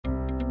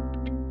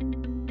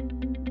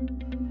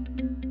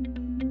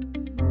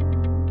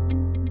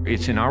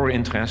it's in our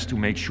interest to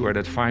make sure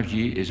that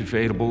 5G is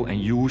available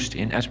and used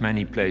in as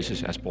many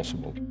places as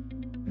possible.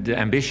 The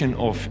ambition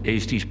of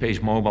AST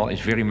SpaceMobile is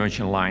very much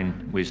in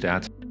line with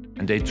that,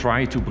 and they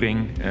try to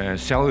bring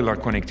cellular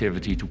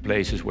connectivity to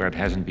places where it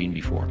hasn't been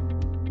before.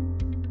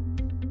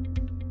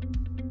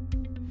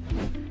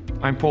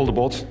 I'm Paul de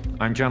Bot.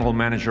 I'm General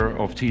Manager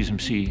of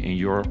TSMC in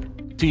Europe.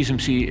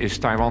 TSMC is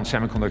Taiwan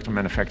Semiconductor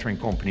manufacturing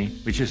company,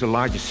 which is the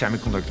largest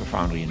semiconductor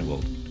foundry in the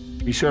world.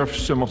 We serve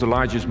some of the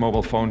largest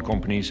mobile phone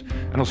companies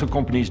and also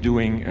companies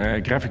doing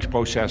graphics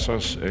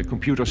processors,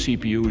 computer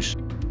CPUs,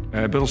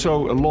 but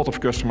also a lot of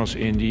customers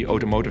in the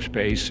automotive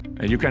space.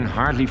 You can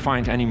hardly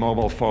find any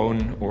mobile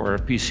phone or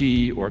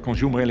PC or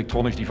consumer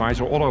electronics device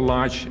or other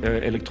large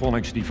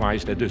electronics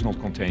device that does not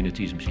contain a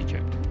TSMC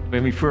chip.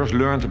 When we first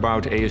learned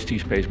about AST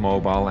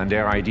SpaceMobile and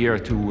their idea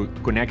to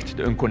connect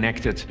the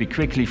unconnected, we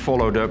quickly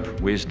followed up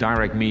with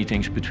direct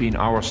meetings between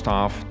our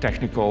staff,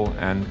 technical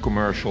and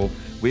commercial,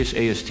 with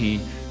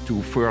AST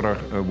to further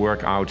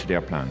work out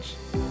their plans.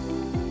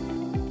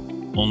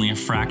 Only a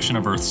fraction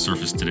of Earth's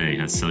surface today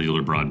has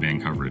cellular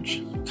broadband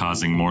coverage,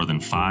 causing more than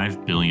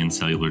 5 billion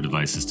cellular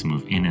devices to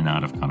move in and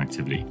out of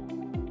connectivity.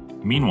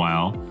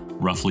 Meanwhile,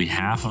 roughly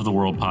half of the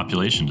world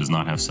population does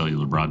not have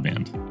cellular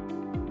broadband.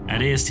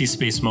 At AST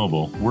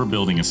SpaceMobile, we're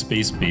building a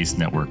space-based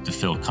network to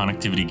fill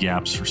connectivity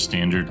gaps for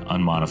standard,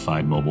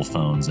 unmodified mobile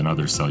phones and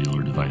other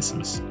cellular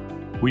devices.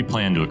 We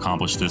plan to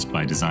accomplish this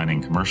by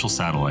designing commercial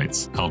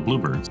satellites called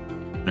BlueBirds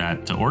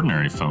that, to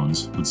ordinary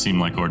phones, would seem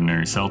like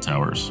ordinary cell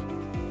towers.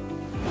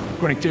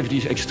 Connectivity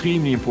is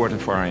extremely important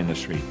for our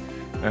industry.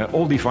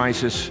 All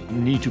devices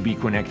need to be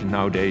connected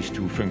nowadays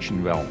to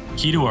function well.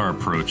 Key to our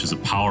approach is a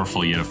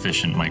powerful yet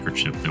efficient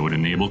microchip that would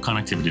enable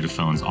connectivity to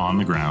phones on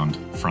the ground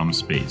from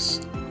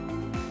space.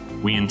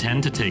 We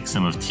intend to take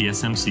some of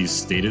TSMC's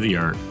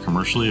state-of-the-art,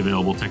 commercially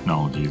available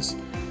technologies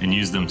and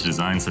use them to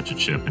design such a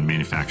chip and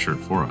manufacture it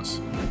for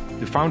us.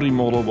 The foundry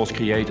model was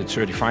created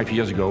 35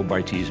 years ago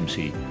by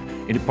TSMC.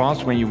 In the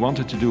past, when you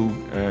wanted to do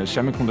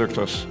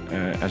semiconductors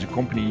as a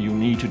company, you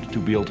needed to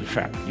build a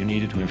fab. You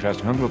needed to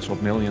invest hundreds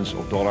of millions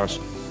of dollars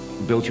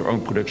to build your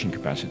own production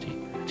capacity.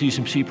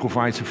 TSMC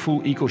provides a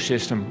full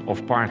ecosystem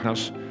of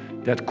partners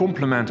that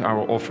complement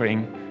our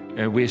offering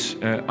with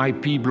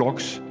IP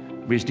blocks,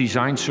 with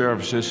design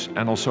services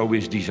and also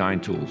with design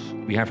tools.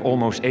 We have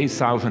almost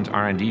 8,000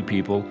 R&D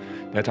people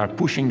that are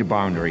pushing the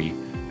boundary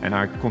and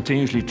are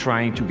continuously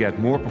trying to get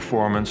more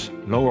performance,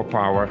 lower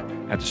power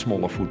at a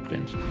smaller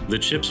footprint. The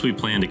chips we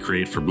plan to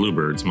create for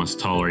BlueBirds must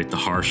tolerate the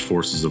harsh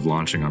forces of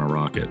launching on a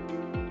rocket.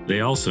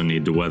 They also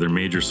need to weather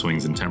major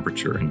swings in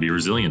temperature and be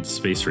resilient to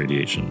space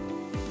radiation.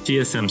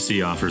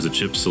 TSMC offers a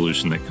chip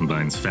solution that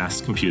combines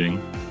fast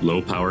computing,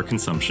 low power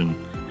consumption,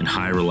 and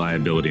high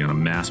reliability on a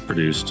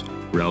mass-produced,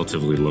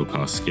 relatively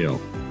low-cost scale,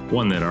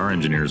 one that our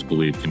engineers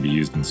believe can be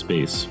used in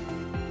space.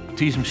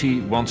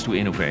 TSMC wants to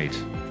innovate,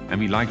 and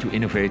we like to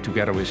innovate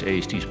together with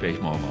AST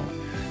SpaceMobile.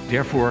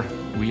 Therefore,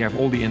 we have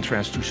all the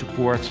interest to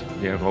support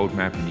their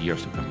roadmap in the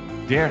years to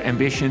come. Their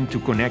ambition to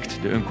connect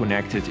the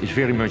unconnected is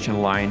very much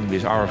in line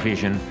with our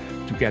vision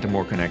to get a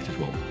more connected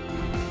world.